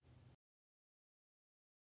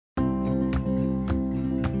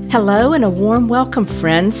Hello and a warm welcome,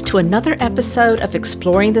 friends, to another episode of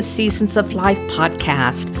Exploring the Seasons of Life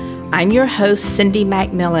podcast. I'm your host, Cindy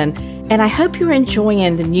McMillan, and I hope you're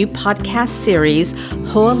enjoying the new podcast series,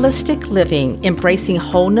 Holistic Living, Embracing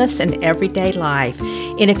Wholeness in Everyday Life.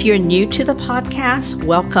 And if you're new to the podcast,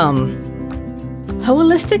 welcome.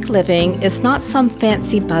 Holistic living is not some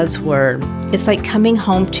fancy buzzword. It's like coming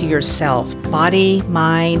home to yourself, body,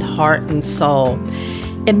 mind, heart, and soul.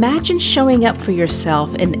 Imagine showing up for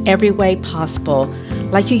yourself in every way possible,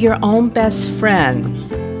 like you're your own best friend,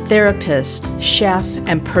 therapist, chef,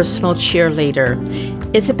 and personal cheerleader.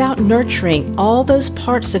 It's about nurturing all those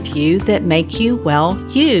parts of you that make you, well,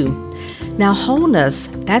 you. Now, wholeness,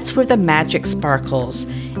 that's where the magic sparkles.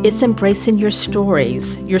 It's embracing your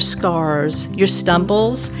stories, your scars, your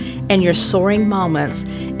stumbles, and your soaring moments,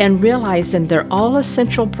 and realizing they're all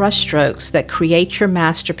essential brushstrokes that create your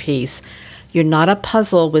masterpiece. You're not a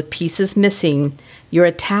puzzle with pieces missing. You're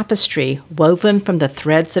a tapestry woven from the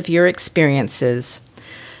threads of your experiences.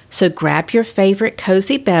 So grab your favorite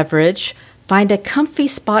cozy beverage, find a comfy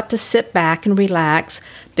spot to sit back and relax,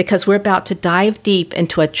 because we're about to dive deep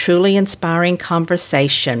into a truly inspiring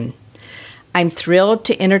conversation. I'm thrilled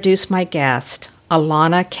to introduce my guest,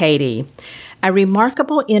 Alana Keddie, a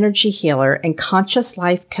remarkable energy healer and conscious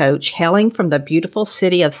life coach hailing from the beautiful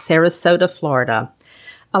city of Sarasota, Florida.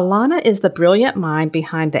 Alana is the brilliant mind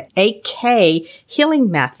behind the 8K healing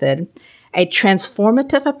method, a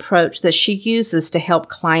transformative approach that she uses to help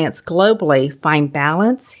clients globally find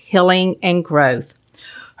balance, healing, and growth.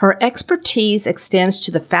 Her expertise extends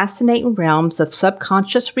to the fascinating realms of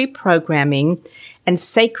subconscious reprogramming and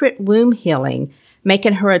sacred womb healing,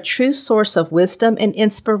 making her a true source of wisdom and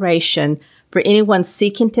inspiration for anyone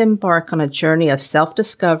seeking to embark on a journey of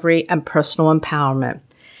self-discovery and personal empowerment.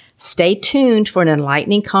 Stay tuned for an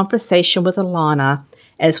enlightening conversation with Alana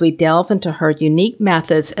as we delve into her unique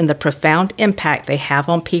methods and the profound impact they have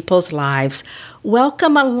on people's lives.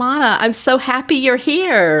 Welcome, Alana. I'm so happy you're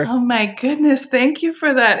here. Oh my goodness. Thank you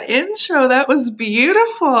for that intro. That was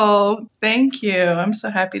beautiful. Thank you. I'm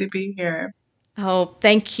so happy to be here. Oh,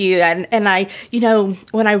 thank you. And I,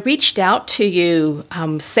 when I reached out to you,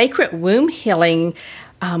 sacred womb healing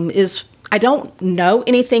is I don't know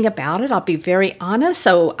anything about it. I'll be very honest.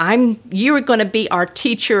 So you are going to be our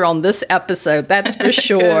teacher on this episode. That's for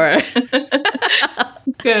sure.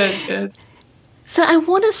 Good. So I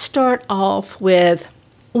want to start off with,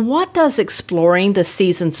 what does exploring the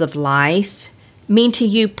seasons of life mean to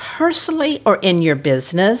you personally or in your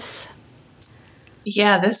business?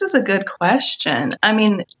 Yeah, this is a good question. I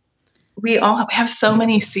mean, we all have so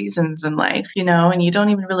many seasons in life, and you don't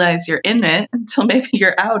even realize you're in it until maybe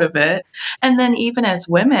you're out of it. And then even as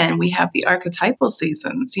women, we have the archetypal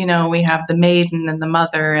seasons. We have the maiden and the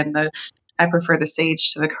mother and I prefer the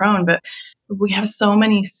sage to the crone, but we have so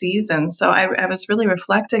many seasons. So I was really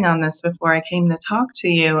reflecting on this before I came to talk to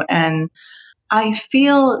you. And I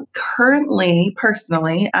feel currently,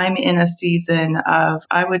 personally, I'm in a season of,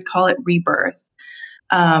 I would call it rebirth.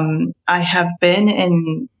 I have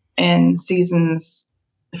been in seasons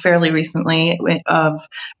fairly recently of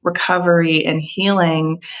recovery and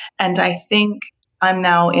healing. And I think I'm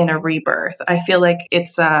now in a rebirth. I feel like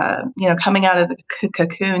it's, coming out of the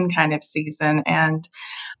cocoon kind of season. And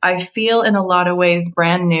I feel in a lot of ways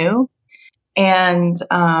brand new. And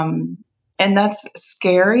that's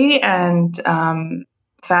scary and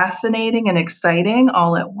fascinating and exciting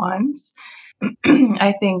all at once.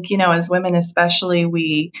 I think, as women especially,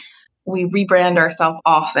 we rebrand ourselves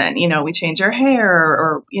often. We change our hair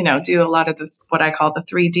or do a lot of what I call the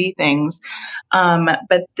 3D things.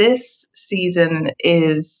 But this season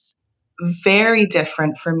is very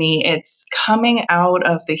different for me. It's coming out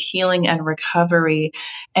of the healing and recovery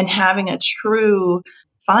and having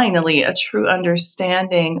finally a true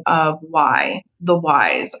understanding of the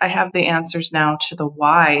whys. I have the answers now to the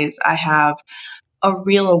whys. I have a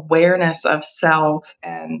real awareness of self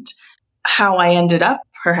and how I ended up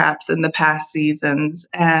perhaps in the past seasons,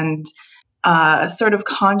 and sort of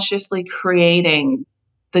consciously creating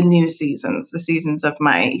the new seasons, the seasons of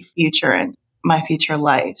my future and my future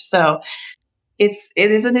life. So it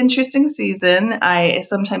is an interesting season. I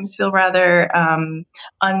sometimes feel rather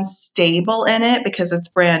unstable in it because it's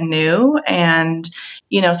brand new, and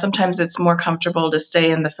sometimes it's more comfortable to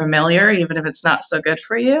stay in the familiar, even if it's not so good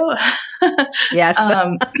for you. Yes.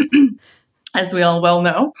 As we all well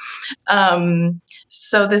know.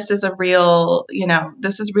 So this is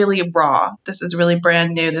this is really raw. This is really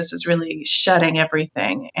brand new. This is really shedding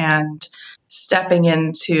everything and stepping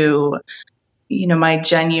into, my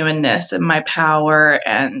genuineness and my power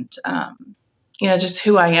and, just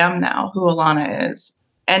who I am now, who Alana is.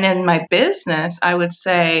 And in my business, I would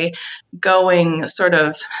say going sort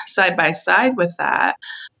of side by side with that,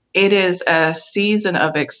 it is a season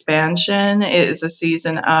of expansion. It is a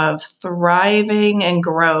season of thriving and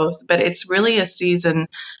growth, but it's really a season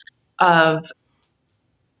of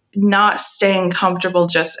not staying comfortable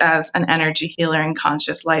just as an energy healer and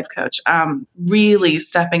conscious life coach. Really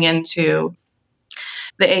stepping into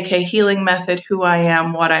the AK healing method, who I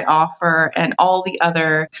am, what I offer, and all the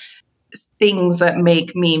other things that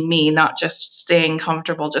make me me, not just staying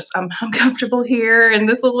comfortable. Just I'm comfortable here in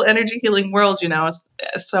this little energy healing world, you know.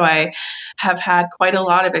 So I have had quite a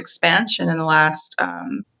lot of expansion in the last,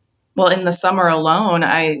 well, in the summer alone,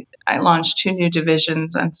 I launched 2 new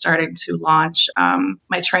divisions and started to launch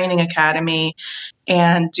my training academy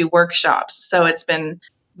and do workshops. So it's been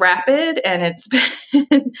rapid and it's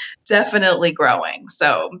been definitely growing.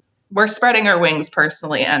 So we're spreading our wings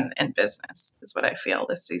personally and in business is what I feel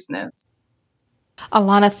this season is.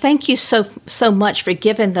 Alana, thank you so much for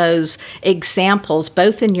giving those examples,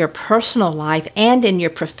 both in your personal life and in your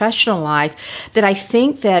professional life, that I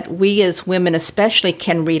think that we as women especially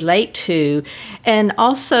can relate to. And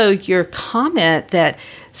also your comment that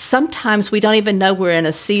sometimes we don't even know we're in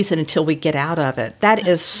a season until we get out of it. That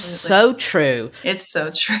is so true. It's so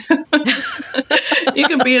true. You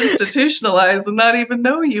can be institutionalized and not even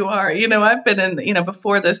know you are. You know, I've been in, you know,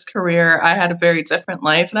 before this career, I had a very different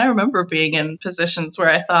life. And I remember being in positions where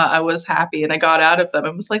I thought I was happy and I got out of them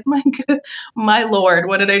and was like, my Lord,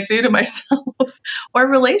 what did I do to myself? Or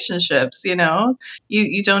relationships, you know,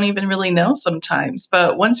 you don't even really know sometimes.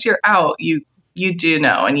 But once you're out, you do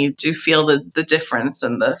know, and you do feel the difference,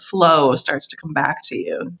 and the flow starts to come back to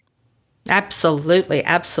you. Absolutely,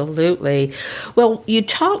 absolutely. Well, you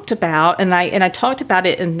talked about, and I talked about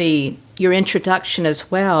it in your introduction as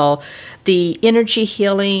well, the energy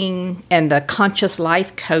healing and the conscious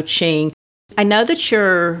life coaching. I know that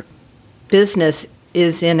your business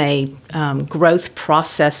is in a growth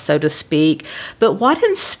process, so to speak, but what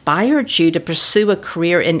inspired you to pursue a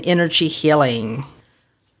career in energy healing?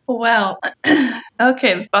 Well,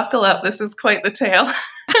 okay, buckle up. This is quite the tale.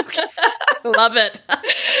 Love it.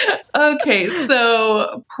 Okay,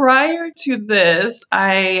 so prior to this,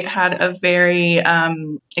 I had a very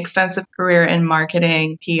extensive career in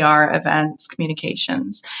marketing, PR, events,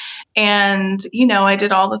 communications. And, you know, I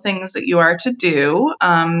did all the things that you are to do,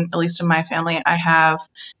 at least in my family. I have,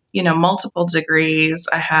 you know, multiple degrees.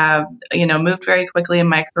 I have, you know, moved very quickly in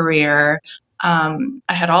my career. I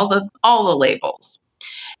had all the labels.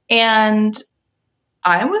 And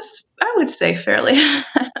I would say, fairly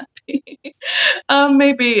happy.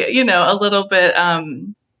 Maybe, you know, a little bit.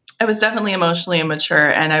 I was definitely emotionally immature,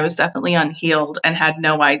 and I was definitely unhealed and had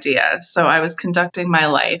no idea. So I was conducting my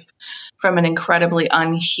life from an incredibly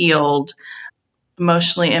unhealed,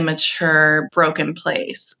 emotionally immature, broken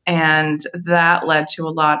place. And that led to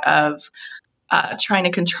a lot of trying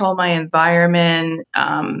to control my environment,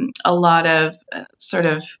 a lot of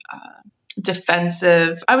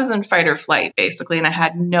defensive. I was in fight or flight, basically, and I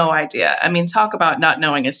had no idea. I mean, talk about not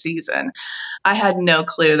knowing a season. I had no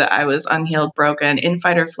clue that I was unhealed, broken, in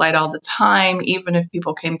fight or flight all the time, even if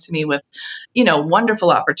people came to me with, you know, wonderful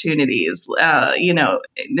opportunities, you know,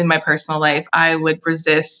 in my personal life, I would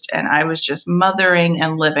resist, and I was just mothering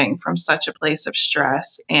and living from such a place of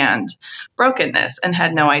stress and brokenness and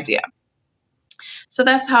had no idea. So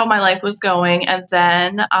that's how my life was going. And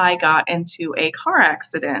then I got into a car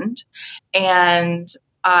accident, and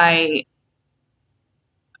I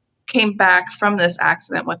came back from this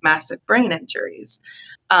accident with massive brain injuries.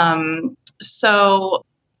 So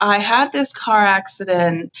I had this car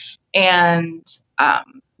accident, and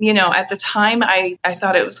you know, at the time I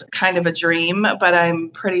thought it was kind of a dream, but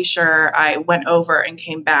I'm pretty sure I went over and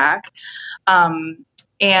came back.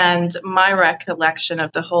 And my recollection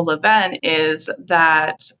of the whole event is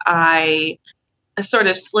that I sort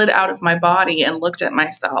of slid out of my body and looked at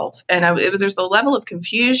myself, and there's a level of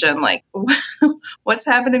confusion, like, what's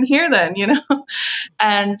happening here then, you know?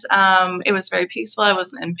 And it was very peaceful. I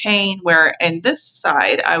wasn't in pain, where in this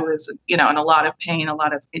side I was, you know, in a lot of pain, a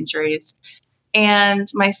lot of injuries. And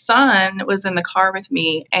my son was in the car with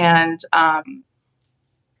me, and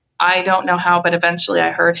I don't know how, but eventually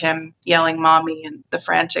I heard him yelling "mommy" and the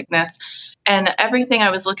franticness, and everything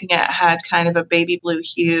I was looking at had kind of a baby blue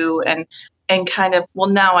hue, and kind of,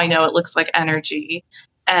 well, now I know it looks like energy.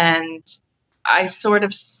 And I sort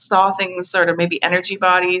of saw things, sort of maybe energy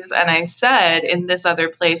bodies. And I said, in this other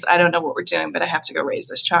place, I don't know what we're doing, but I have to go raise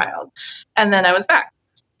this child. And then I was back,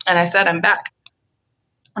 and I said, I'm back.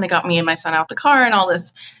 And they got me and my son out the car and all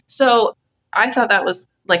this. So I thought that was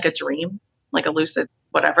like a dream, like a lucid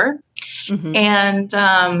whatever. Mm-hmm.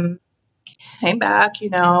 And came back,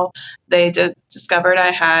 they discovered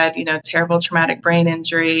I had, terrible traumatic brain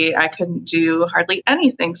injury. I couldn't do hardly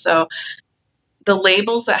anything. So the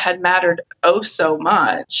labels that had mattered oh so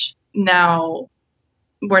much now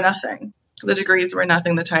were nothing. The degrees were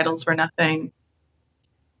nothing. The titles were nothing.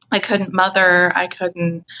 I couldn't mother. I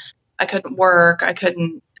couldn't work. I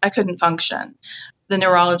couldn't function. The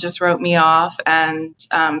neurologist wrote me off, and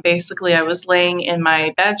basically I was laying in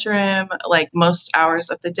my bedroom like most hours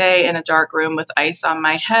of the day in a dark room with ice on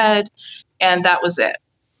my head, and that was it.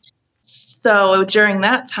 So during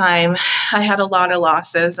that time, I had a lot of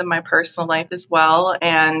losses in my personal life as well,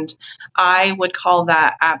 and I would call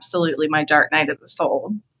that absolutely my dark night of the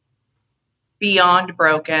soul. Beyond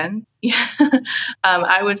broken.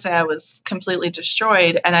 I would say I was completely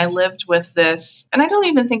destroyed, and I lived with this, and I don't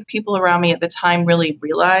even think people around me at the time really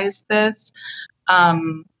realized this.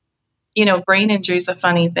 Brain injury is a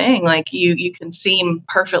funny thing. Like you can seem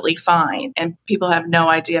perfectly fine, and people have no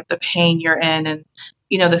idea of the pain you're in, and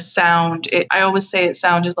the sound. I always say it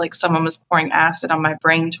sounded like someone was pouring acid on my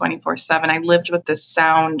brain 24/7. I lived with this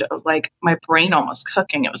sound of like my brain almost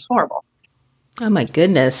cooking. It was horrible. Oh my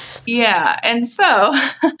goodness. Yeah. And so,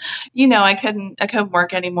 I couldn't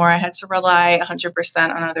work anymore. I had to rely 100%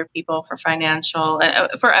 on other people for financial,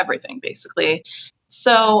 for everything, basically.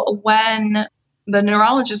 So when the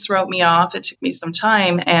neurologist wrote me off, it took me some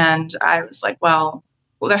time, and I was like, well,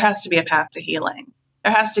 there has to be a path to healing.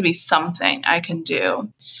 There has to be something I can do.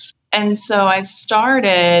 And so I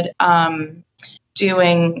started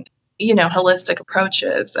doing, holistic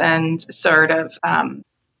approaches and sort of,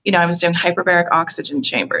 I was doing hyperbaric oxygen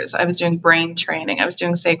chambers. I was doing brain training. I was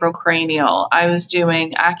doing sacrocranial. I was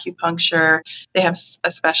doing acupuncture. They have a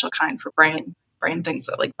special kind for brain things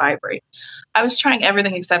that like vibrate. I was trying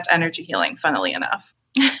everything except energy healing, funnily enough.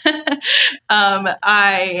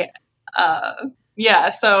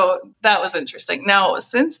 So that was interesting. Now,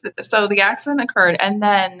 so the accident occurred, and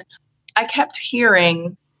then I kept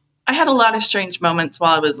hearing, I had a lot of strange moments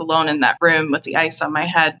while I was alone in that room with the ice on my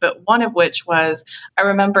head, but one of which was I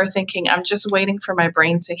remember thinking, I'm just waiting for my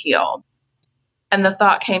brain to heal. And the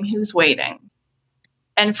thought came, who's waiting?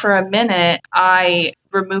 And for a minute, I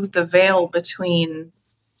removed the veil between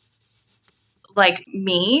like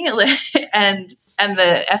me and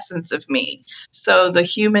the essence of me. So the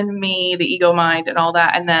human me, the ego mind and all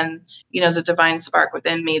that. And then, the divine spark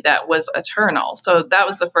within me that was eternal. So that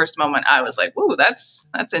was the first moment I was like, whoa, that's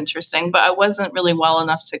interesting. But I wasn't really well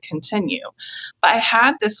enough to continue. But I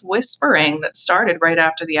had this whispering that started right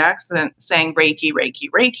after the accident saying Reiki, Reiki,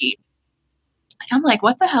 Reiki. I'm like,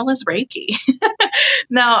 what the hell is Reiki?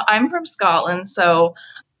 Now, I'm from Scotland, so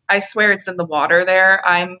I swear it's in the water there.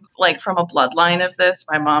 I'm like from a bloodline of this.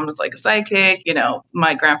 My mom was like a psychic,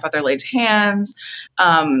 my grandfather laid hands.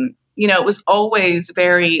 It was always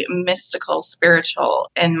very mystical, spiritual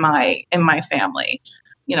in my family.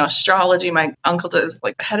 Astrology, my uncle is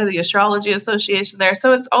like the head of the astrology association there.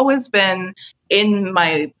 So it's always been in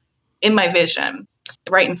my vision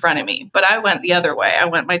right in front of me. But I went the other way.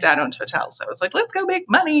 My dad owned hotels. So I was like, let's go make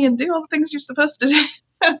money and do all the things you're supposed to do.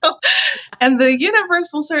 And the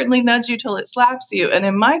universe will certainly nudge you till it slaps you. And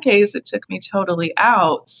in my case, it took me totally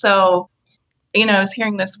out. So, I was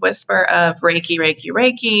hearing this whisper of Reiki, Reiki,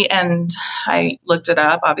 Reiki. And I looked it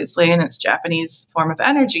up, obviously, and it's Japanese form of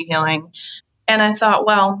energy healing. And I thought,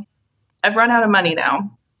 well, I've run out of money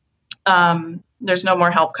now. There's no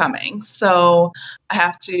more help coming. So I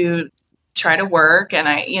have to try to work, and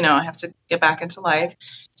I have to get back into life.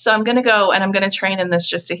 So I'm going to go and I'm going to train in this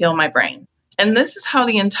just to heal my brain. And this is how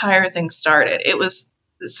the entire thing started. It was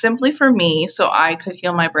simply for me so I could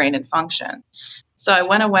heal my brain and function. So I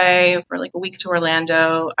went away for like a week to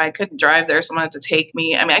Orlando. I couldn't drive there. Someone had to take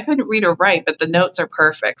me. I mean, I couldn't read or write, but the notes are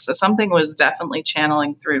perfect. So something was definitely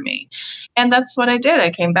channeling through me. And that's what I did.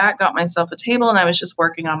 I came back, got myself a table, and I was just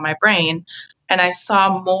working on my brain. And I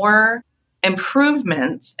saw more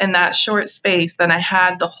improvements in that short space than I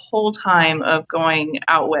had the whole time of going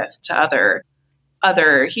out with to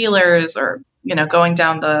other healers, or going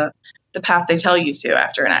down the path they tell you to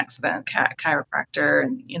after an accident, chiropractor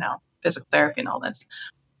and physical therapy and all this.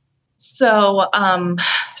 So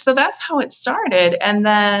that's how it started. And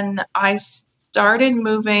then I started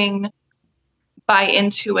moving by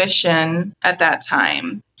intuition at that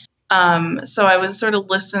time. So I was sort of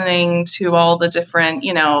listening to all the different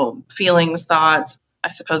feelings, thoughts, I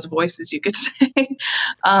suppose voices you could say.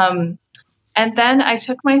 And then I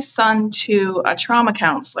took my son to a trauma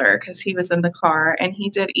counselor because he was in the car, and he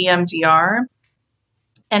did EMDR.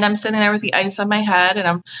 And I'm sitting there with the ice on my head,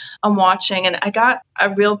 and I'm watching, and I got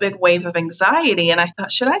a real big wave of anxiety, and I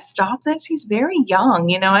thought, should I stop this? He's very young,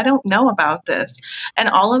 I don't know about this. And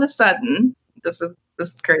all of a sudden, this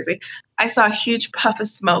is crazy. I saw a huge puff of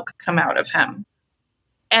smoke come out of him.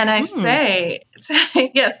 And I say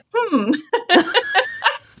yes,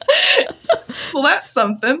 well, that's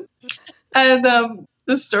something. And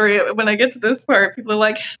the story, when I get to this part, people are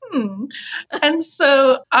like, And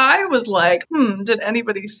so I was like, did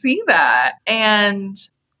anybody see that? And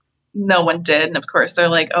no one did. And of course, they're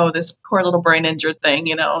like, oh, this poor little brain injured thing,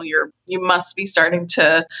 you must be starting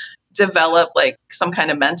to develop like some kind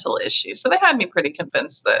of mental issue. So they had me pretty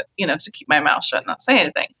convinced that, to keep my mouth shut and not say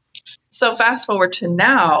anything. So fast forward to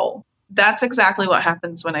now, that's exactly what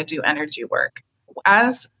happens when I do energy work.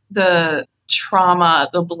 As the trauma,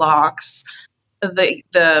 the blocks,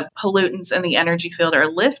 the pollutants in the energy field are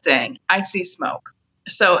lifting, I see smoke.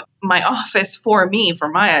 So my office, for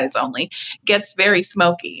my eyes only, gets very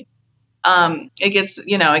smoky. It gets,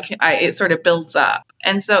 it sort of builds up.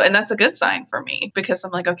 And that's a good sign for me, because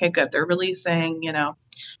I'm like, okay, good. They're releasing,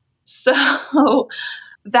 So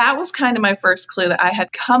that was kind of my first clue that I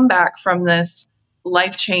had come back from this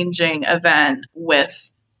life-changing event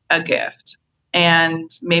with a gift. And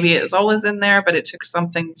maybe it was always in there, but it took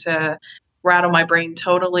something to rattle my brain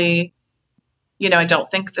totally. I don't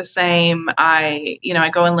think the same. I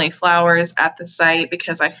go and lay flowers at the site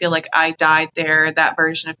because I feel like I died there. That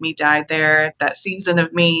version of me died there, that season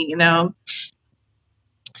of me,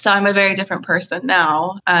 So I'm a very different person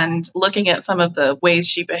now. And looking at some of the ways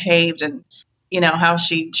she behaved and, how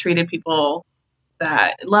she treated people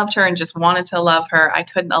that loved her and just wanted to love her, I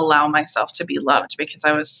couldn't allow myself to be loved because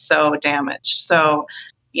I was so damaged. So,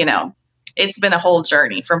 it's been a whole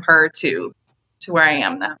journey from her to where I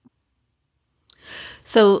am now.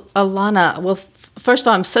 So, Alana, well, first of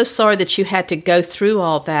all, I'm so sorry that you had to go through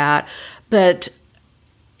all that. But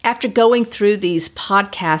after going through these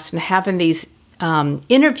podcasts and having these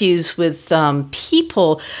interviews with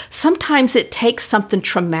people, sometimes it takes something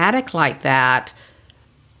traumatic like that.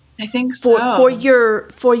 I think so. For your,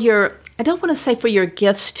 I don't want to say for your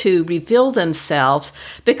gifts to reveal themselves,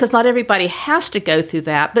 because not everybody has to go through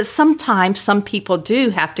that. But sometimes some people do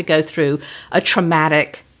have to go through a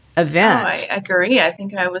traumatic event. Oh, I agree. I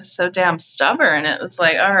think I was so damn stubborn. It was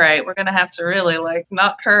like, all right, we're going to have to really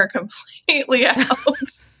knock her completely out.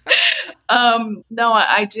 No,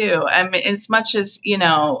 I do. I mean, as much as,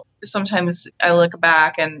 sometimes I look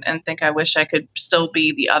back and think I wish I could still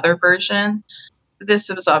be the other version.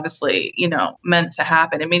 This was obviously, meant to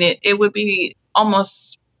happen. I mean, it would be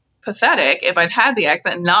almost pathetic if I'd had the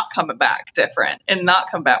accident and not come back different and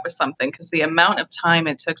not come back with something, because the amount of time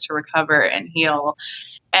it took to recover and heal,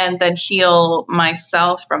 and then heal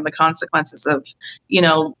myself from the consequences of,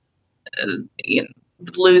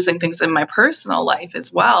 losing things in my personal life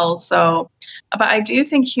as well. So, but I do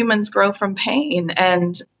think humans grow from pain.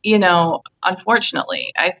 And,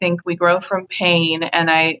 unfortunately, I think we grow from pain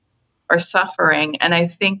or suffering. And I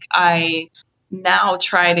think I now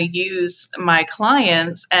try to use my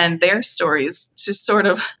clients and their stories to sort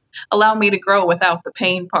of allow me to grow without the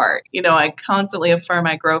pain part. I constantly affirm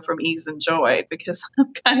I grow from ease and joy, because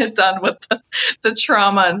I'm kind of done with the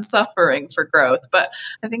trauma and suffering for growth. But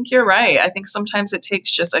I think you're right. I think sometimes it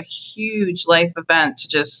takes just a huge life event to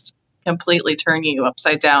just completely turn you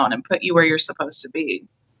upside down and put you where you're supposed to be.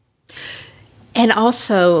 And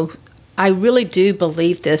also, I really do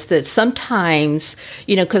believe this, that sometimes,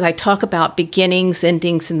 because I talk about beginnings,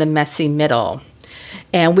 endings, and the messy middle.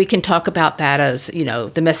 And we can talk about that as,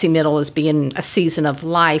 the messy middle as being a season of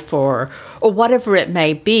life or whatever it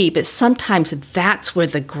may be. But sometimes that's where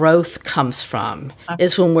the growth comes from,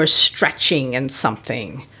 is when we're stretching in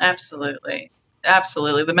something. Absolutely.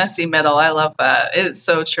 Absolutely. The messy middle. I love that. It's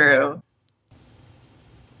so true.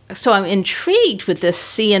 So I'm intrigued with this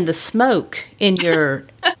seeing the smoke in your.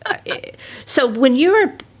 So when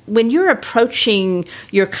you're approaching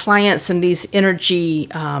your clients and these energy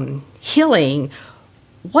healing,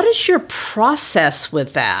 what is your process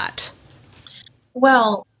with that?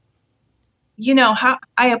 Well, how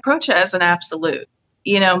I approach it as an absolute.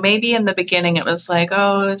 Maybe in the beginning it was like,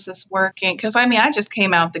 oh, is this working? Because I just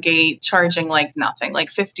came out the gate charging like nothing, like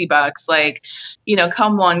 $50,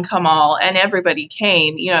 come one, come all. And everybody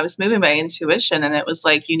came. I was moving by intuition, and it was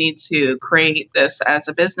like, you need to create this as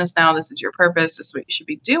a business now. This is your purpose. This is what you should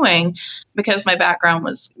be doing. Because my background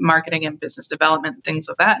was marketing and business development, things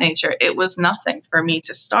of that nature. It was nothing for me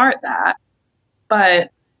to start that. But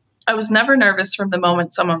I was never nervous from the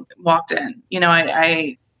moment someone walked in.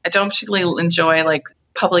 I don't particularly enjoy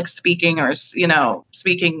public speaking or,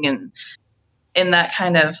 speaking in in that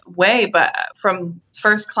kind of way. But from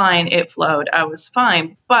first client, it flowed. I was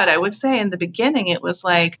fine. But I would say in the beginning, it was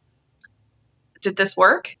like, did this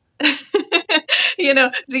work?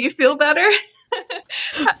 Do you feel better?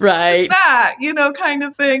 Right. That, kind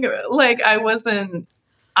of thing. Like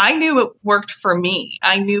I knew it worked for me.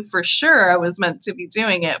 I knew for sure I was meant to be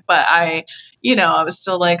doing it, but I was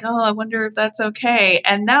still like, oh, I wonder if that's okay.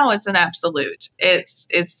 And now it's an absolute. It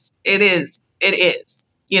is.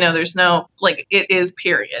 There's no, like, it is,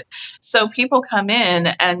 period. So people come in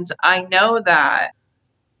and I know that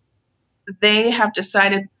they have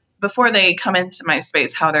decided before they come into my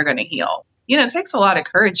space how they're going to heal. It takes a lot of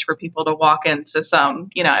courage for people to walk into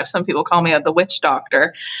if some people call me the witch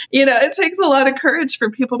doctor, it takes a lot of courage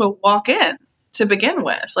for people to walk in to begin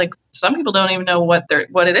with. Like, some people don't even know what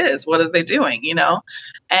it is. What are they doing,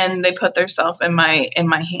 and they put themselves in my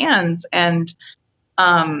hands. And,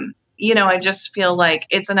 I just feel like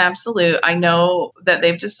it's an absolute. I know that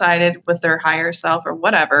they've decided with their higher self or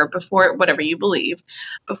whatever, before, whatever you believe,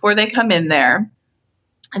 before they come in there.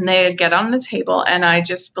 And they get on the table, and I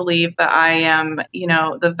just believe that I am,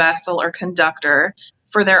 the vessel or conductor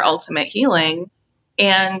for their ultimate healing.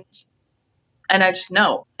 And I just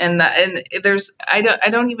know, and I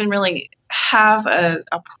don't even really have a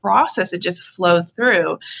process. It just flows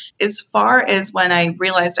through. As far as when I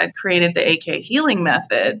realized I'd created the AK healing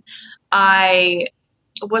method, I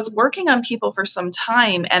was working on people for some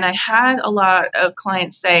time, and I had a lot of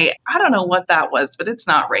clients say, I don't know what that was, but it's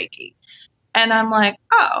not Reiki. And I'm like,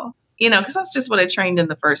 oh, because that's just what I trained in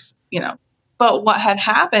the first, But what had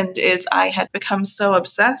happened is I had become so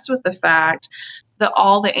obsessed with the fact that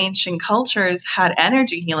all the ancient cultures had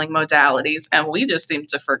energy healing modalities, and we just seemed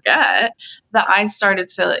to forget, that I started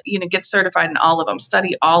to, get certified in all of them,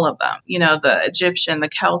 study all of them, the Egyptian, the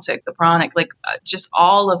Celtic, the pranic, like just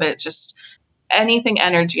all of it, just anything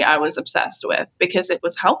energy I was obsessed with because it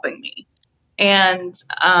was helping me. And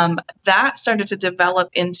that started to develop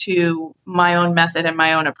into my own method and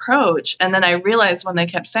my own approach. And then I realized when they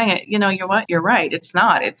kept saying it, you're right. It's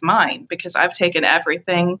not, it's mine, because I've taken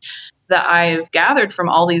everything that I've gathered from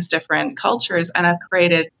all these different cultures, and I've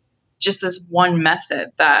created just this one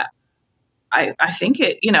method that I think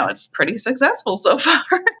it's pretty successful so far.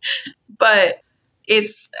 But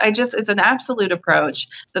it's an absolute approach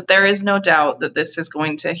that there is no doubt that this is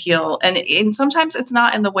going to heal. And sometimes it's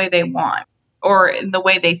not in the way they want, or in the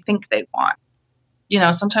way they think they want.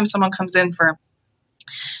 Sometimes someone comes in for,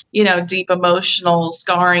 deep emotional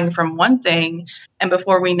scarring from one thing, and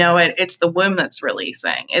before we know it, it's the womb that's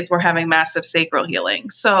releasing. We're having massive sacral healing.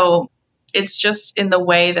 So it's just in the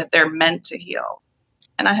way that they're meant to heal.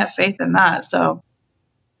 And I have faith in that. So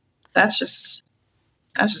that's just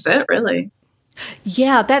it, really.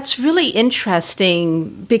 Yeah, that's really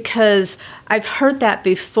interesting, because I've heard that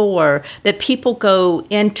before, that people go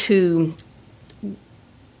into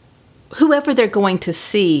whoever they're going to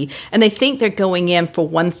see, and they think they're going in for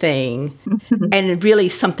one thing, and really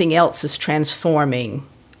something else is transforming.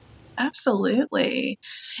 Absolutely.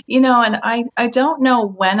 And I don't know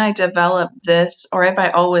when I developed this, or if I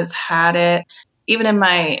always had it. Even in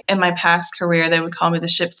my past career, they would call me the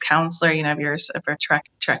ship's counselor, if you're a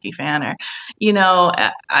Trekkie fan, or,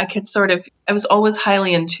 I could I was always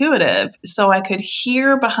highly intuitive, so I could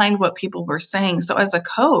hear behind what people were saying. So as a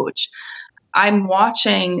coach, I'm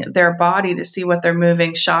watching their body to see what they're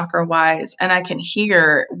moving chakra wise, and I can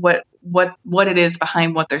hear what it is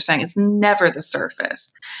behind what they're saying. It's never the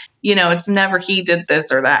surface. It's never he did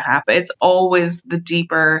this or that happened. It's always the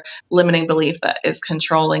deeper limiting belief that is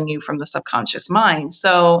controlling you from the subconscious mind.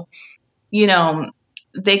 So,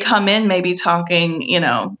 they come in maybe talking,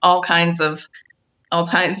 all kinds of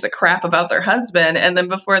crap about their husband. And then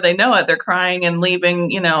before they know it, they're crying and leaving,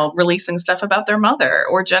 releasing stuff about their mother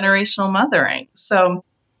or generational mothering. So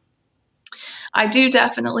I do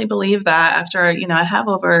definitely believe that after, I have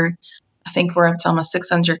over, I think we're up to almost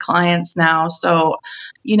 600 clients now. So,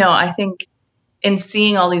 I think in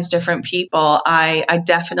seeing all these different people, I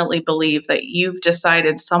definitely believe that you've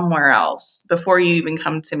decided somewhere else before you even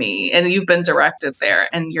come to me, and you've been directed there,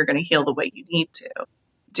 and you're going to heal the way you need to. I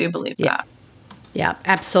do believe that. Yeah,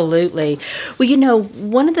 absolutely. Well,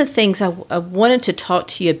 one of the things I wanted to talk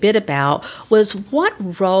to you a bit about was,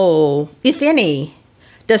 what role, if any,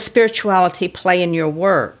 does spirituality play in your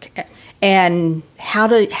work? And how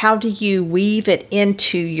do you weave it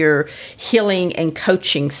into your healing and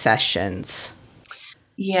coaching sessions?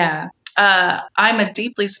 Yeah, I'm a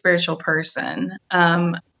deeply spiritual person.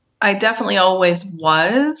 I definitely always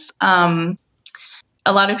was.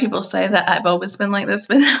 A lot of people say that I've always been like this,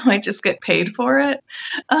 but now I just get paid for it.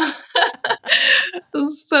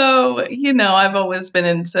 So, I've always been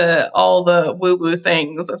into all the woo-woo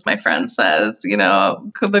things, as my friend says,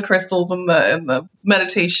 the crystals and the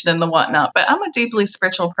meditation and the whatnot. But I'm a deeply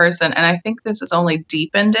spiritual person, and I think this has only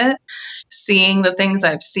deepened it. Seeing the things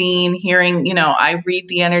I've seen, hearing, I read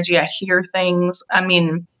the energy, I hear things. I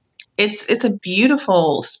mean, it's a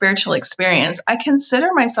beautiful spiritual experience. I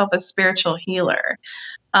consider myself a spiritual healer.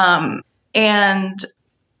 And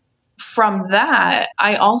from that,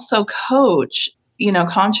 I also coach.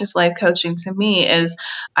 Conscious life coaching to me is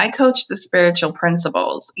I coach the spiritual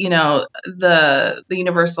principles, the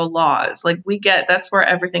universal laws. Like that's where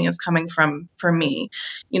everything is coming from for me.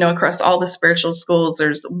 Across all the spiritual schools,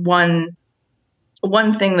 there's one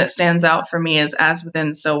thing that stands out for me is as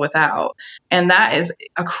within, so without. And that is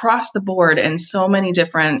across the board in so many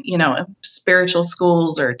different, spiritual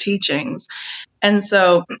schools or teachings. And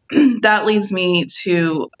so that leads me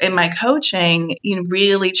to, in my coaching,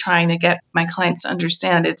 really trying to get my clients to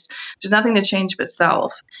understand there's nothing to change but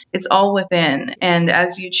self. It's all within. And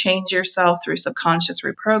as you change yourself through subconscious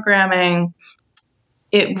reprogramming,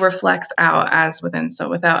 it reflects out as within, so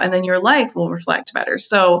without, and then your life will reflect better.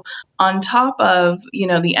 So on top of,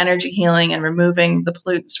 the energy healing and removing the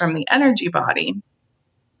pollutants from the energy body,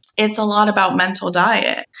 it's a lot about mental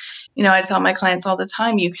diet. I tell my clients all the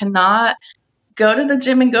time, you cannot go to the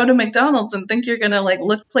gym and go to McDonald's and think you're going to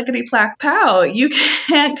look plickety plack pow. You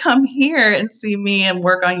can't come here and see me and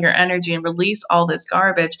work on your energy and release all this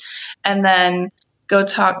garbage and then go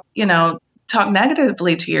talk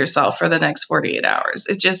negatively to yourself for the next 48 hours.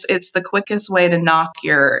 It's the quickest way to knock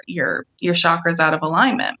your chakras out of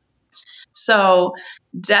alignment. So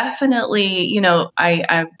definitely,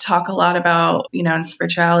 I talk a lot about, in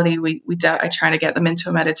spirituality, I try to get them into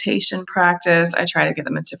a meditation practice. I try to get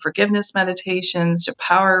them into forgiveness meditations, to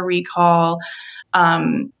power recall,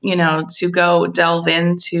 to go delve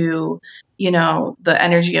into, the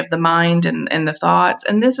energy of the mind and the thoughts.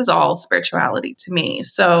 And this is all spirituality to me.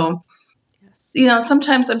 So,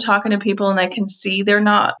 sometimes I'm talking to people and I can see they're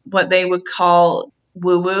not what they would call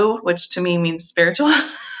woo-woo, which to me means spiritual.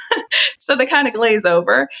 So they kind of glaze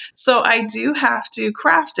over. So I do have to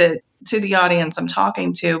craft it to the audience I'm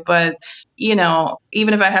talking to. But,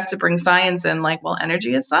 even if I have to bring science in,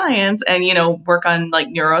 energy is science, and, work on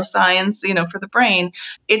neuroscience, for the brain,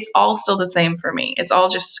 it's all still the same for me. It's all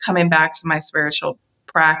just coming back to my spiritual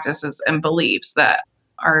practices and beliefs that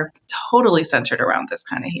are totally centered around this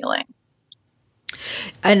kind of healing.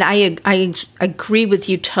 And I agree with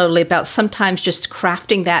you totally about sometimes just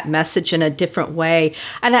crafting that message in a different way.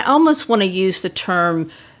 And I almost want to use the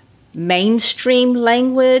term mainstream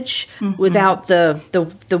language without the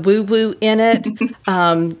woo-woo in it,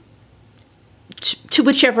 to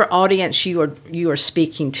whichever audience you are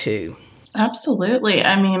speaking to. Absolutely.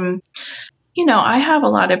 I mean, I have a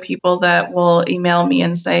lot of people that will email me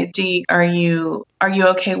and say, Dee, are you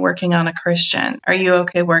okay working on a Christian? Are you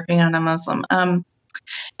okay working on a Muslim?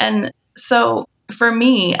 And so for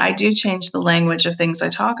me, I do change the language of things I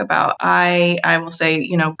talk about. I will say,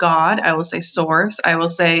 God, I will say source, I will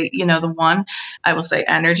say, the one, I will say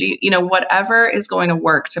energy, whatever is going to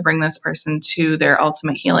work to bring this person to their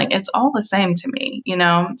ultimate healing. It's all the same to me,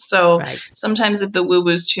 So right. Sometimes if the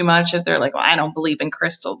woo-woo's too much, if they're like, well, I don't believe in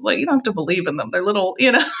crystals, well, you don't have to believe in them. They're little,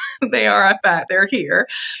 they are a fact, they're here.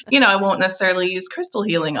 I won't necessarily use crystal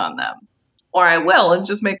healing on them, or I will and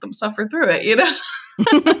just make them suffer through it,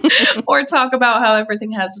 or talk about how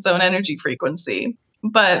everything has its own energy frequency.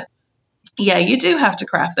 But yeah, you do have to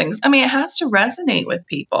craft things. I mean, it has to resonate with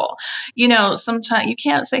people. Sometimes you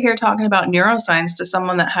can't sit here talking about neuroscience to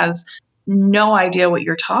someone that has no idea what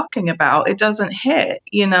you're talking about. It doesn't hit,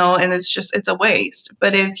 and it's a waste.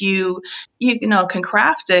 But if you can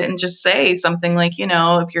craft it and just say something like,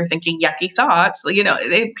 if you're thinking yucky thoughts,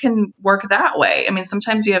 it can work that way. I mean,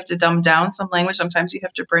 sometimes you have to dumb down some language. Sometimes you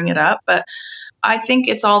have to bring it up, but I think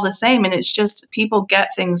it's all the same. And it's just people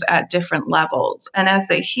get things at different levels. And as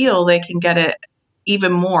they heal, they can get it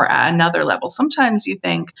even more at another level. Sometimes you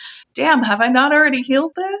think, damn, have I not already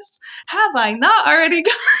healed this? Have I not already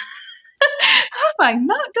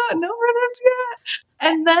gotten over this yet?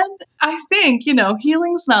 And then I think,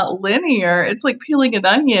 healing's not linear. It's like peeling an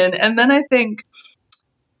onion. And then I think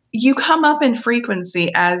you come up in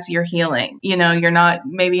frequency as you're healing. You're not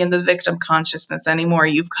maybe in the victim consciousness anymore.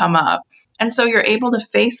 You've come up. And so you're able to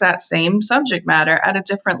face that same subject matter at a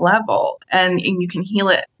different level, and you can heal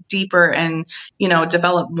it deeper and,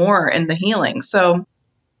 develop more in the healing. So,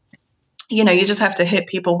 you just have to hit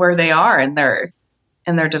people where they are in their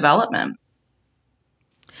development.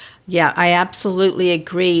 Yeah, I absolutely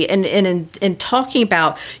agree. And in talking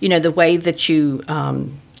about, the way that you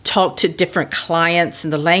talk to different clients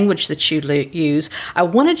and the language that you use, I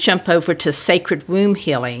want to jump over to sacred womb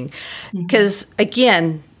healing because,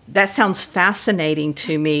 again, that sounds fascinating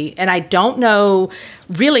to me. And I don't know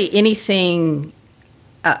really anything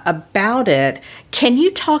about it. Can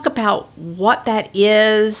you talk about what that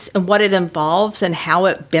is and what it involves and how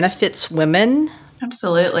it benefits women?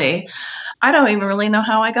 Absolutely. I don't even really know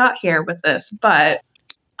how I got here with this, but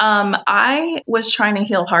I was trying to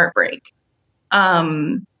heal heartbreak.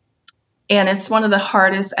 Um, and it's one of the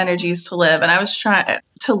hardest energies to live. And I was trying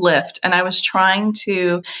to lift, and I was trying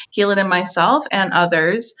to heal it in myself and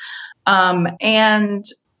others. And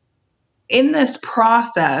in this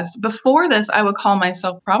process, before this, I would call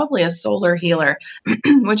myself probably a solar healer,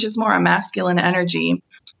 which is more a masculine energy.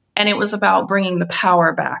 And it was about bringing the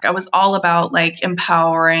power back. I was all about like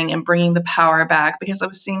empowering and bringing the power back because I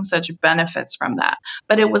was seeing such benefits from that.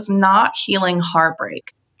 But it was not healing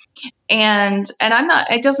heartbreak. And I'm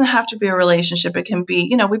not, it doesn't have to be a relationship. It can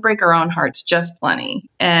be, we break our own hearts just plenty.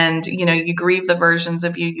 And, you grieve the versions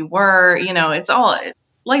of you were, it's all,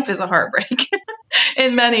 life is a heartbreak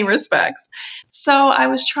in many respects. So I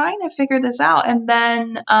was trying to figure this out. And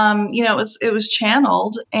then, it was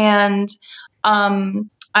channeled. And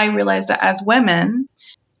I realized that as women,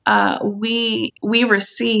 we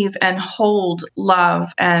receive and hold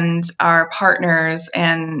love and our partners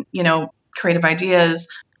and, creative ideas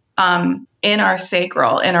in our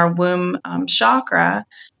sacral, in our womb chakra.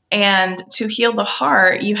 And to heal the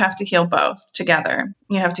heart, you have to heal both together.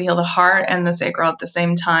 You have to heal the heart and the sacral at the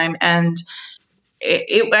same time. And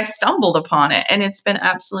I stumbled upon it, and it's been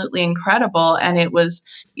absolutely incredible. And it was,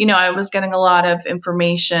 I was getting a lot of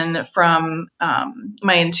information from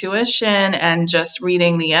my intuition and just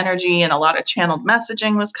reading the energy, and a lot of channeled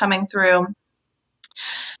messaging was coming through.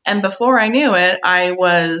 And before I knew it, I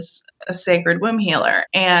was a sacred womb healer.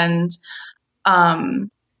 And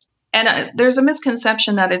there's a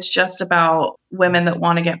misconception that it's just about women that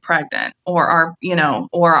want to get pregnant or are,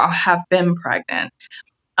 or have been pregnant.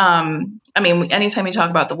 Anytime you talk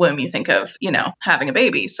about the womb, you think of, having a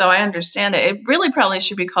baby. So I understand it. It really probably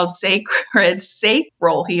should be called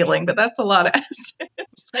sacral healing, but that's a lot of S's.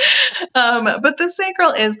 But the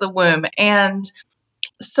sacral is the womb. And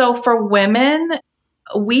so for women,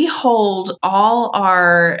 we hold all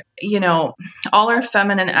our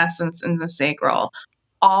feminine essence in the sacral,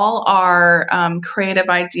 all our creative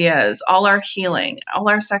ideas, all our healing, all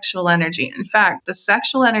our sexual energy. In fact, the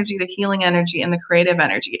sexual energy, the healing energy, and the creative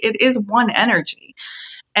energy, it is one energy,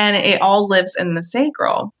 and it all lives in the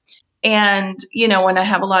sacral. And, when I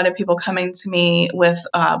have a lot of people coming to me with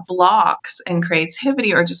blocks in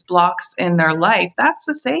creativity or just blocks in their life, that's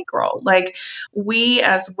the sacral. Like, we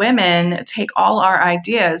as women take all our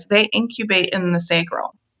ideas, they incubate in the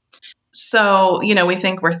sacral. So, we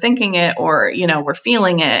think we're thinking it or, we're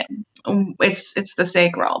feeling it. It's the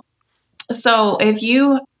sacral. So if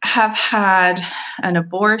you have had an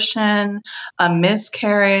abortion, a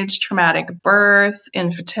miscarriage, traumatic birth,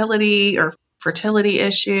 infertility or fertility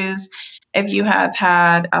issues, if you have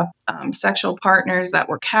had sexual partners that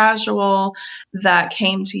were casual, that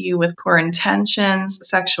came to you with poor intentions,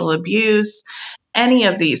 sexual abuse, any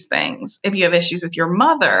of these things, if you have issues with your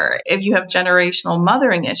mother, if you have generational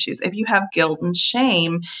mothering issues, if you have guilt and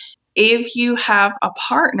shame, if you have a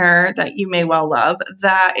partner that you may well love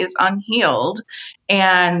that is unhealed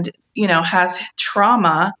and, has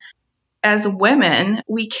trauma, as women,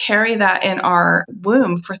 we carry that in our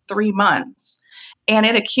womb for 3 months and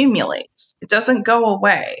it accumulates. It doesn't go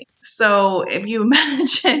away. So if you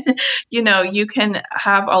imagine, you can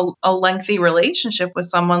have a lengthy relationship with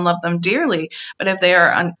someone, love them dearly, but if they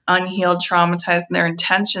are unhealed, traumatized, and their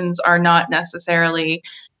intentions are not necessarily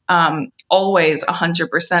always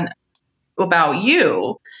 100% about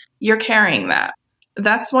you, you're carrying that.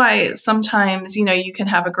 That's why sometimes, you can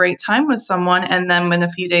have a great time with someone and then in a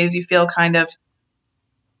few days you feel kind of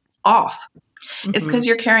off. Mm-hmm. It's because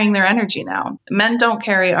you're carrying their energy now. Men don't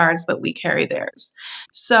carry ours, but we carry theirs.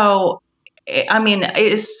 So, it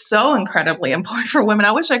is so incredibly important for women.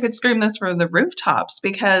 I wish I could scream this from the rooftops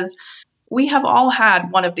because we have all had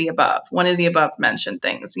one of the above mentioned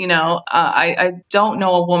things. I don't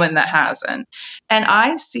know a woman that hasn't. And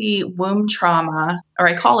I see womb trauma, or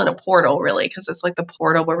I call it a portal really, because it's like the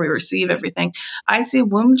portal where we receive everything. I see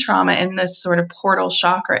womb trauma in this sort of portal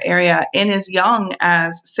chakra area in as young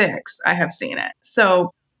as 6. I have seen it.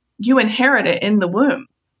 So you inherit it in the womb.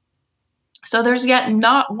 So there's yet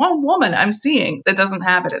not one woman I'm seeing that doesn't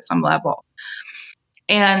have it at some level.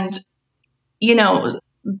 And,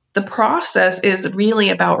 the process is really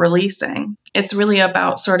about releasing. It's really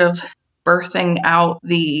about sort of birthing out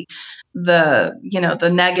the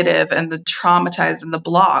negative and the traumatized and the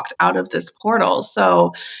blocked out of this portal.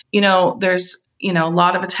 So, there's, a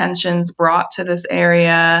lot of attention's brought to this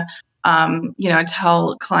area. I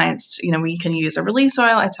tell clients, we can use a release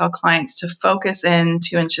oil. I tell clients to focus in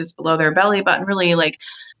 2 inches below their belly button, really like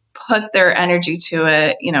put their energy to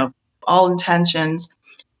it, all intentions.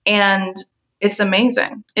 And it's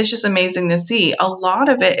amazing. It's just amazing to see. A lot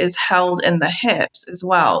of it is held in the hips as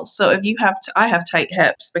well. So if you have, I have tight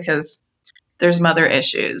hips because there's mother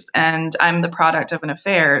issues and I'm the product of an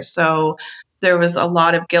affair. So there was a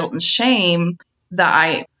lot of guilt and shame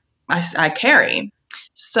that I carry.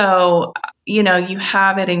 So, you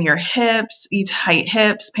have it in your hips, you tight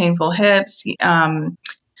hips, painful hips,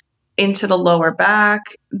 into the lower back.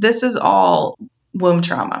 This is all womb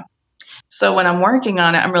trauma. So when I'm working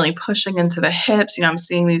on it, I'm really pushing into the hips. I'm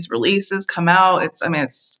seeing these releases come out. It's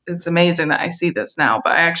amazing that I see this now,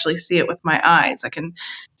 but I actually see it with my eyes. I can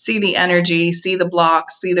see the energy, see the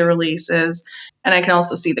blocks, see the releases, and I can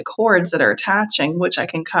also see the cords that are attaching, which I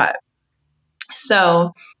can cut.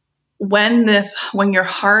 So when your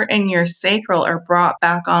heart and your sacral are brought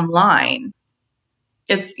back online,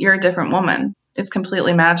 you're a different woman. It's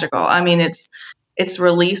completely magical. It's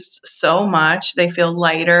released so much. They feel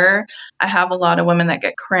lighter. I have a lot of women that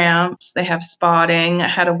get cramps. They have spotting. I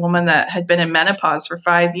had a woman that had been in menopause for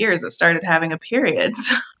 5 years that started having a period.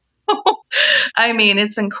 So,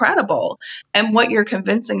 it's incredible. And what you're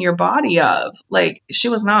convincing your body of, like she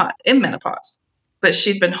was not in menopause, but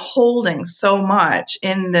she'd been holding so much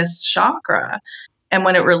in this chakra. And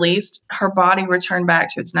when it released, her body returned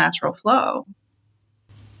back to its natural flow.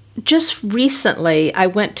 Just recently, I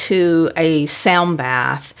went to a sound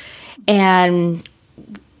bath, and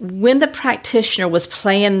when the practitioner was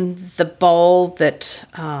playing the bowl that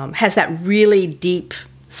has that really deep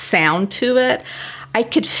sound to it, I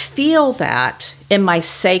could feel that in my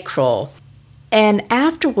sacral. And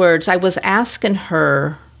afterwards, I was asking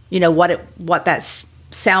her, what that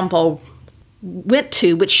sound bowl went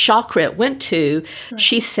to, which chakra it went to. Right.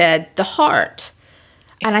 She said the heart.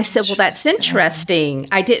 And I said, well, that's interesting.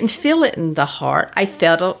 I didn't feel it in the heart. I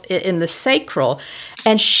felt it in the sacral.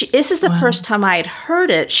 And this is the first time I had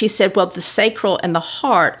heard it. She said, well, the sacral and the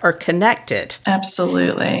heart are connected.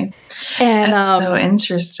 Absolutely. And that's so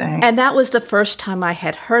interesting. And that was the first time I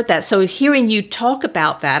had heard that. So hearing you talk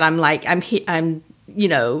about that, I'm like, I'm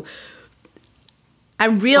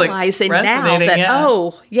realizing like now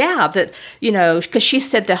that, because she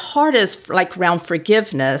said the heart is like around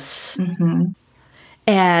forgiveness. Mm-hmm.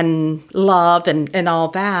 And love and all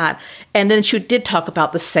that. And then she did talk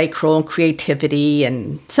about the sacral and creativity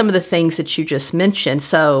and some of the things that you just mentioned.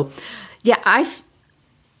 So, yeah, I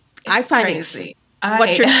find crazy.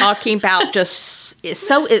 What you're talking about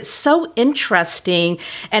it's so interesting,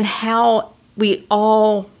 and how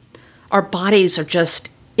our bodies are just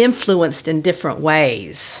influenced in different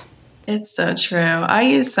ways. It's so true. I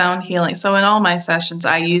use sound healing. So in all my sessions,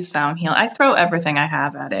 I use sound healing. I throw everything I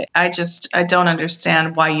have at it. I don't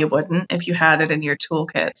understand why you wouldn't if you had it in your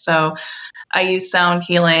toolkit. So I use sound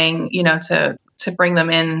healing, to bring them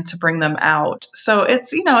in, to bring them out. So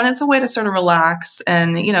it's, and it's a way to sort of relax.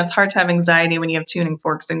 And, it's hard to have anxiety when you have tuning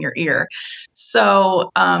forks in your ear.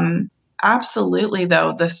 So, absolutely,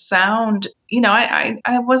 though, the sound,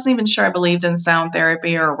 I wasn't even sure I believed in sound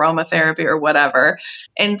therapy or aromatherapy or whatever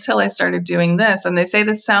until I started doing this. And they say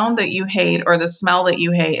the sound that you hate or the smell that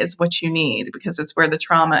you hate is what you need, because it's where the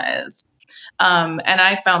trauma is. And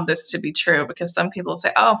I found this to be true, because some people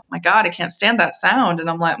say, oh my God, I can't stand that sound. And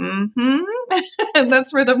I'm like, and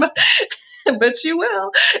that's where but you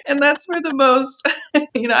will. And that's where the most,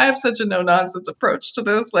 I have such a no nonsense approach to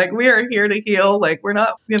this. Like, we are here to heal. Like, I'm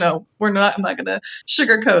not going to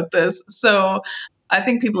sugarcoat this. So I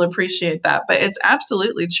think people appreciate that, but it's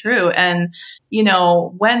absolutely true. And,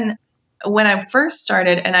 when I first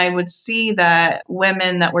started, and I would see that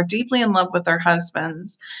women that were deeply in love with their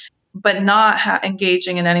husbands, but not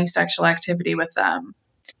engaging in any sexual activity with them,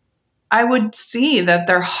 I would see that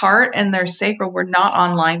their heart and their sacral were not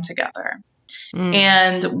online together.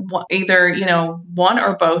 And either, one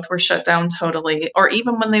or both were shut down totally, or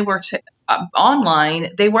even when they were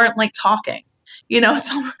online, they weren't like talking,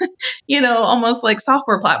 so, almost like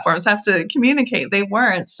software platforms have to communicate. They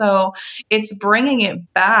weren't. So it's bringing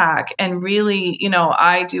it back. And really,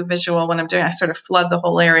 I do visual when I'm doing, I sort of flood the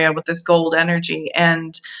whole area with this gold energy,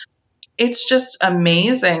 and it's just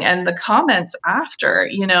amazing. And the comments after,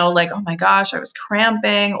 like, oh my gosh, I was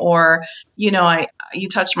cramping, or, you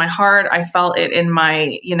touched my heart. I felt it in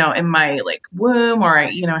my, in my like womb, or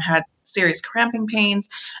I, had serious cramping pains.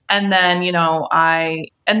 And then,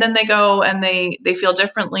 and then they go and they feel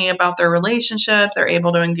differently about their relationship. They're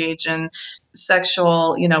able to engage in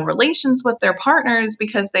sexual, relations with their partners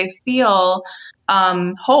because they feel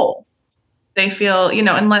whole. They feel,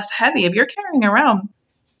 and less heavy. If you're carrying around,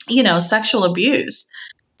 sexual abuse,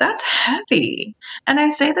 that's heavy. And I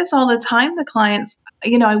say this all the time to clients,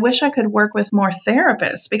 I wish I could work with more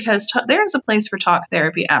therapists because there is a place for talk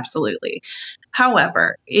therapy, absolutely.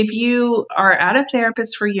 However, if you are at a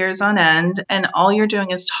therapist for years on end and all you're doing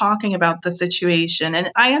is talking about the situation,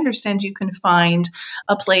 and I understand you can find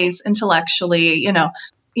a place intellectually,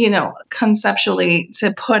 conceptually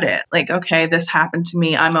to put it like, okay, this happened to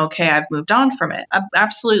me. I'm okay. I've moved on from it.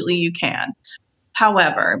 Absolutely, you can.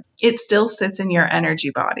 However, it still sits in your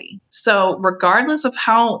energy body. So regardless of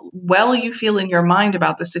how well you feel in your mind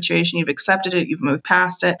about the situation, you've accepted it, you've moved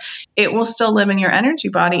past it, it will still live in your energy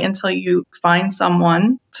body until you find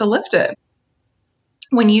someone to lift it.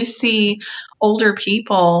 When you see older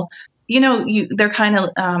people, they're kind of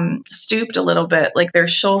stooped a little bit, like their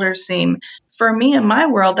shoulders seem. For me, in my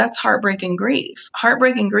world, that's heartbreaking grief.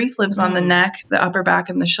 Heartbreaking grief lives on the neck, the upper back,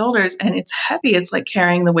 and the shoulders, and it's heavy. It's like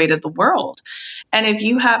carrying the weight of the world. And if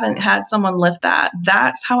you haven't had someone lift that,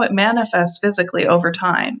 that's how it manifests physically over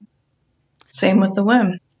time. Same with the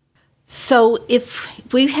womb. So if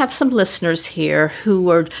we have some listeners here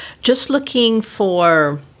who are just looking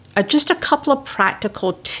for just a couple of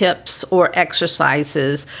practical tips or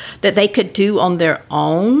exercises that they could do on their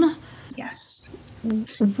own. Yes.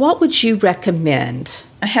 What would you recommend?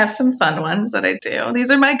 I have some fun ones that I do.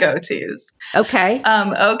 These are my go-tos. Okay.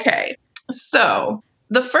 Okay. So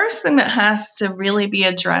the first thing that has to really be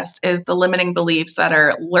addressed is the limiting beliefs that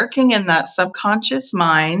are lurking in that subconscious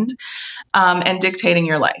mind and dictating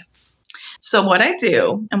your life. So what I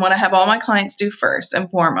do, and what I have all my clients do first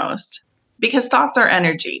and foremost, because thoughts are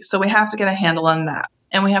energy, so we have to get a handle on that.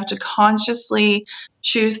 And we have to consciously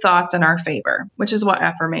choose thoughts in our favor, which is what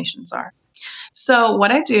affirmations are. So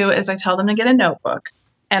what I do is I tell them to get a notebook.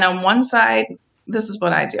 And on one side, this is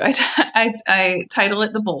what I do. I title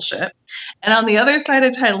it the bullshit. And on the other side, I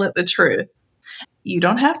title it the truth. You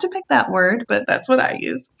don't have to pick that word, but that's what I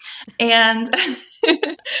use. And,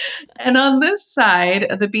 and on this side,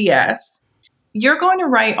 the BS, you're going to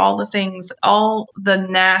write all the things, all the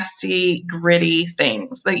nasty, gritty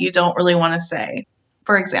things that you don't really want to say.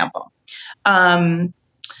 For example, I'm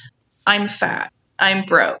fat. I'm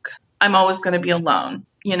broke. I'm always going to be alone.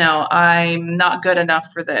 I'm not good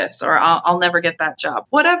enough for this, or I'll never get that job.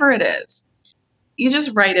 Whatever it is, you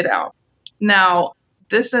just write it out. Now,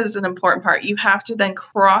 this is an important part. You have to then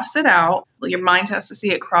cross it out. Your mind has to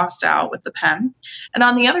see it crossed out with the pen. And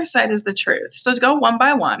on the other side is the truth. So to go one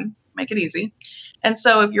by one, make it easy. And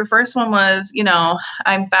so if your first one was,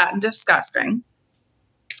 I'm fat and disgusting,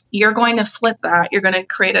 you're going to flip that. You're going to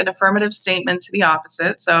create an affirmative statement to the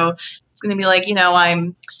opposite. So it's going to be like,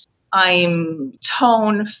 I'm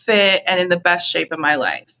tone, fit, and in the best shape of my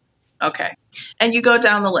life. Okay. And you go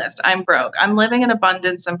down the list. I'm broke. I'm living in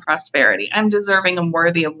abundance and prosperity. I'm deserving and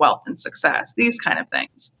worthy of wealth and success. These kind of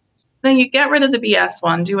things. Then you get rid of the BS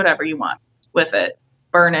one. Do whatever you want with it.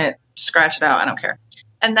 Burn it. Scratch it out. I don't care.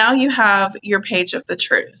 And now you have your page of the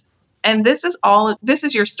truth. And this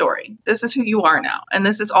is your story. This is who you are now. And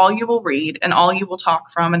this is all you will read and all you will talk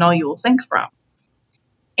from and all you will think from.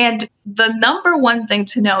 And the number one thing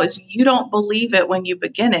to know is you don't believe it when you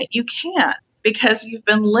begin it. You can't, because you've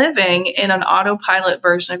been living in an autopilot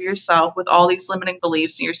version of yourself with all these limiting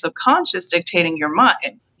beliefs and your subconscious dictating your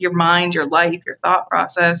mind, your life, your thought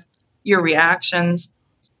process, your reactions.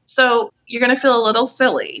 So you're going to feel a little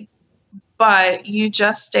silly, but you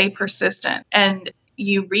just stay persistent and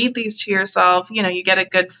you read these to yourself. You get a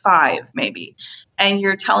good 5 maybe. And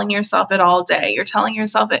you're telling yourself it all day. You're telling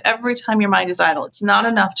yourself it every time your mind is idle. It's not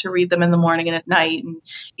enough to read them in the morning and at night. And,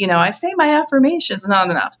 I say my affirmations, not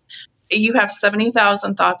enough. You have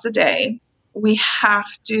 70,000 thoughts a day. We have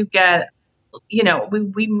to get,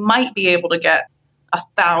 we might be able to get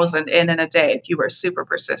 1,000 in a day if you were super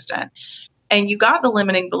persistent. And you got the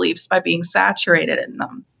limiting beliefs by being saturated in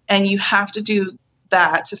them. And you have to do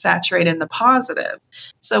that to saturate in the positive.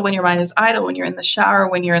 So when your mind is idle, when you're in the shower,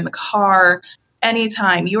 when you're in the car,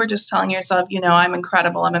 anytime you are just telling yourself, I'm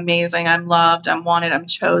incredible, I'm amazing, I'm loved, I'm wanted, I'm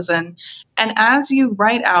chosen. And as you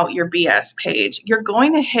write out your BS page, you're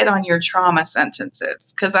going to hit on your trauma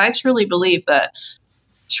sentences, because I truly believe that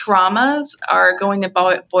traumas are going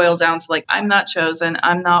to boil down to like, I'm not chosen,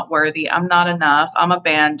 I'm not worthy, I'm not enough, I'm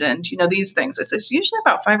abandoned, these things. It's usually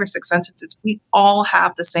about 5 or 6 sentences. We all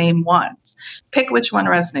have the same ones. Pick which one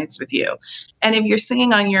resonates with you. And if you're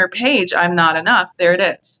singing on your page, I'm not enough, there it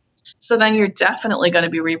is. So then you're definitely going to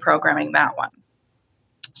be reprogramming that one.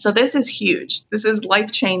 So this is huge. This is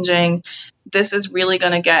life-changing. This is really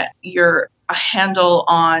going to get a handle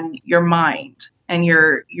on your mind and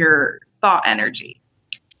your thought energy.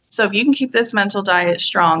 So if you can keep this mental diet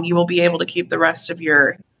strong, you will be able to keep the rest of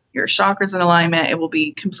your chakras in alignment. It will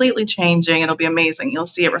be completely changing. It'll be amazing. You'll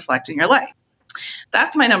see it reflect in your life.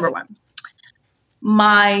 That's my number one.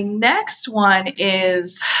 My next one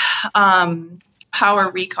is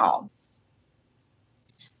power recall.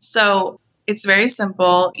 So it's very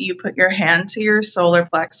simple. You put your hand to your solar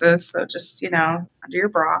plexus, so just, under your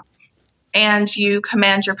bra, and you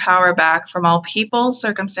command your power back from all people,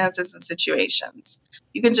 circumstances, and situations.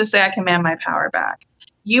 You can just say, I command my power back.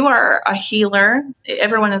 You are a healer.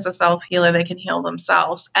 Everyone is a self-healer. They can heal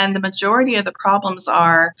themselves. And the majority of the problems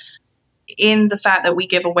are in the fact that we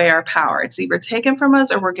give away our power. It's either taken from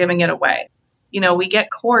us or we're giving it away. We get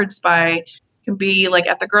cords can be like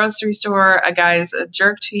at the grocery store, a guy's a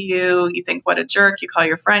jerk to you. You think, what a jerk. You call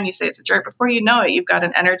your friend, you say it's a jerk. Before you know it, you've got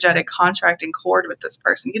an energetic contracting cord with this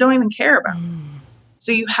person you don't even care about.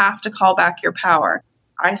 So you have to call back your power.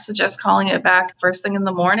 I suggest calling it back first thing in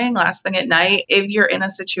the morning, last thing at night. If you're in a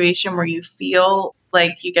situation where you feel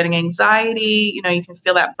like you're getting anxiety, you can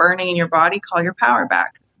feel that burning in your body, call your power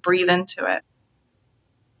back. Breathe into it.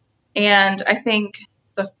 And I think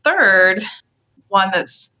the third one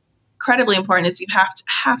that's incredibly important is you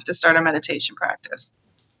have to start a meditation practice.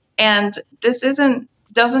 And this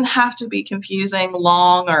doesn't have to be confusing,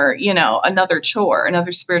 long, or, another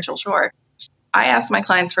spiritual chore. I ask my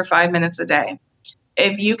clients for 5 minutes a day.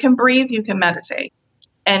 If you can breathe, you can meditate.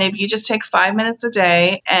 And if you just take 5 minutes a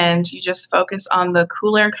day and you just focus on the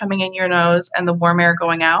cool air coming in your nose and the warm air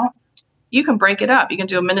going out, you can break it up. You can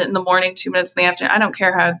do a minute in the morning, 2 minutes in the afternoon. I don't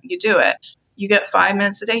care how you do it. You get 5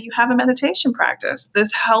 minutes a day, you have a meditation practice.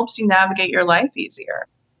 This helps you navigate your life easier.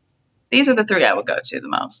 These are the three I would go to the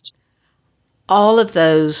most. All of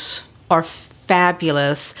those are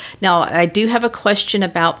fabulous. Now, I do have a question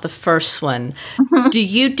about the first one. Do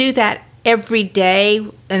you do that every day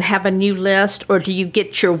and have a new list, or do you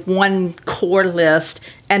get your one core list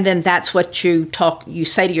and then that's what you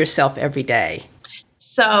say to yourself every day?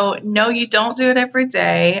 So no, you don't do it every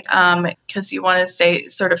day because you want to stay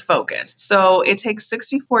sort of focused. So it takes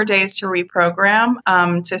 64 days to reprogram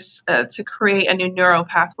to create a new neural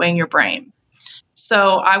pathway in your brain.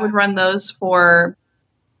 So I would run those for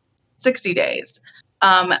 60 days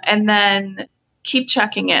and then keep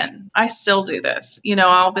checking in. I still do this.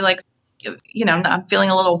 I'll be like, I'm feeling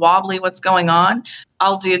a little wobbly. What's going on?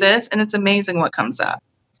 I'll do this. And it's amazing what comes up.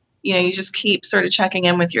 You just keep sort of checking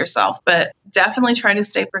in with yourself, but definitely try to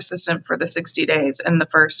stay persistent for the 60 days in the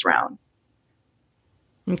first round.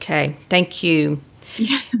 Okay. Thank you.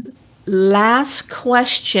 Last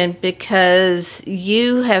question, because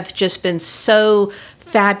you have just been so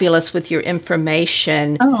fabulous with your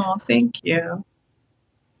information. Oh, thank you.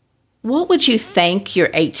 What would you thank your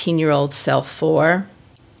 18-year-old self for?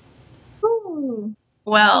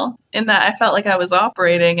 Well, in that I felt like I was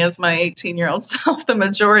operating as my 18-year-old self the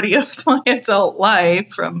majority of my adult life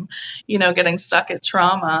from, getting stuck at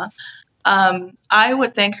trauma. I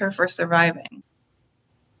would thank her for surviving.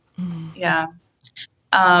 Yeah.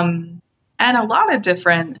 And a lot of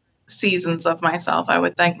different seasons of myself, I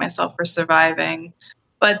would thank myself for surviving.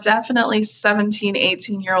 But definitely 17,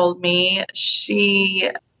 18-year-old me, she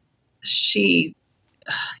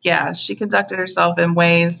conducted herself in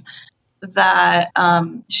ways that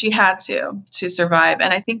she had to survive.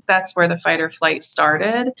 And I think that's where the fight or flight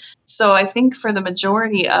started. So I think for the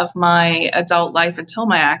majority of my adult life until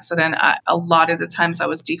my accident, a lot of the times I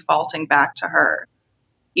was defaulting back to her,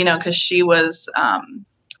 because she was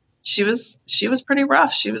pretty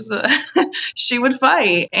rough. She would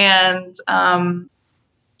fight. And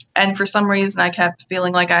for some reason I kept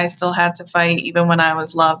feeling like I still had to fight even when I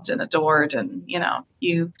was loved and adored. And,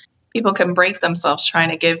 people can break themselves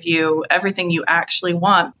trying to give you everything you actually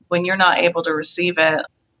want. When you're not able to receive it,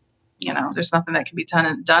 there's nothing that can be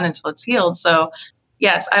done until it's healed. So,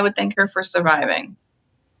 yes, I would thank her for surviving.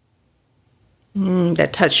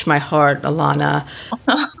 That touched my heart, Alana.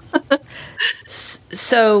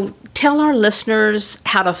 So tell our listeners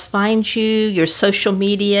how to find you, your social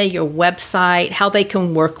media, your website, how they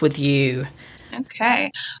can work with you.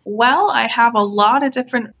 Okay. Well, I have a lot of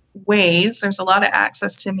different ways. There's a lot of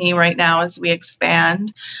access to me right now as we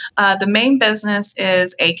expand. The main business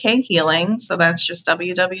is AK Healing. So that's just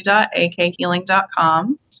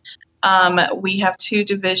www.akhealing.com. We have two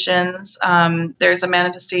divisions. There's a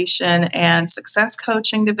manifestation and success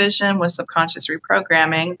coaching division with subconscious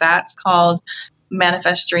reprogramming. That's called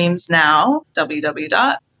Manifest Dreams Now,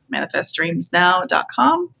 www.manifestdreamsnow.com.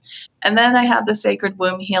 manifestdreamsnow.com. And then I have the Sacred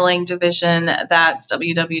Womb Healing division. That's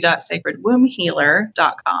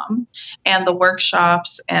www.sacredwombhealer.com. And the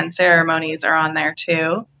workshops and ceremonies are on there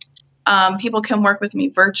too. People can work with me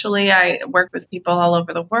virtually. I work with people all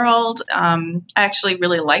over the world. I actually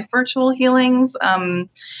really like virtual healings. When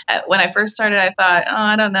I first started, I thought,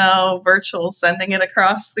 I don't know, virtual, sending it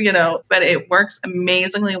across, but it works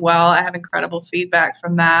amazingly well. I have incredible feedback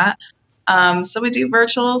from that. So we do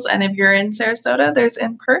virtuals, and if you're in Sarasota, there's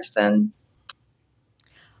in person.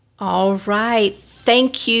 All right.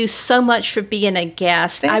 Thank you so much for being a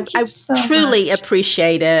guest. I truly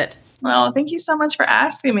appreciate it. Well, thank you so much for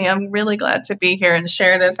asking me. I'm really glad to be here and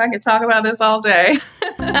share this. I could talk about this all day.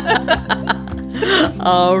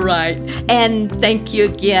 All right. And thank you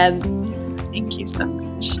again. Thank you so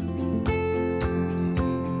much.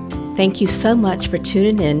 Thank you so much for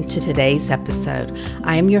tuning in to today's episode.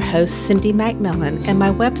 I am your host, Cindy McMillan, and my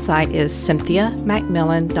website is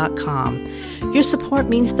cynthiamcmillan.com. Your support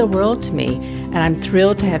means the world to me, and I'm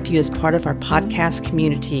thrilled to have you as part of our podcast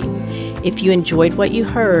community. If you enjoyed what you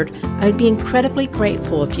heard, I'd be incredibly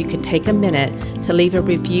grateful if you could take a minute to leave a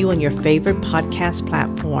review on your favorite podcast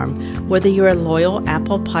platform, whether you're a loyal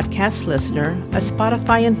Apple Podcast listener, a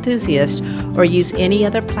Spotify enthusiast, or use any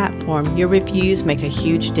other platform. Your reviews make a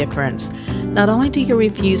huge difference. Not only do your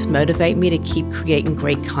reviews motivate me to keep creating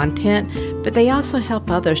great content, but they also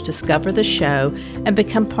help others discover the show and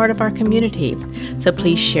become part of our community. So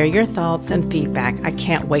please share your thoughts and feedback. I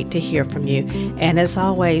can't wait to hear from you. And as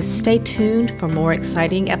always, stay tuned for more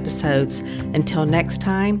exciting episodes. Until next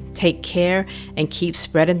time, take care and keep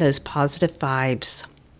spreading those positive vibes.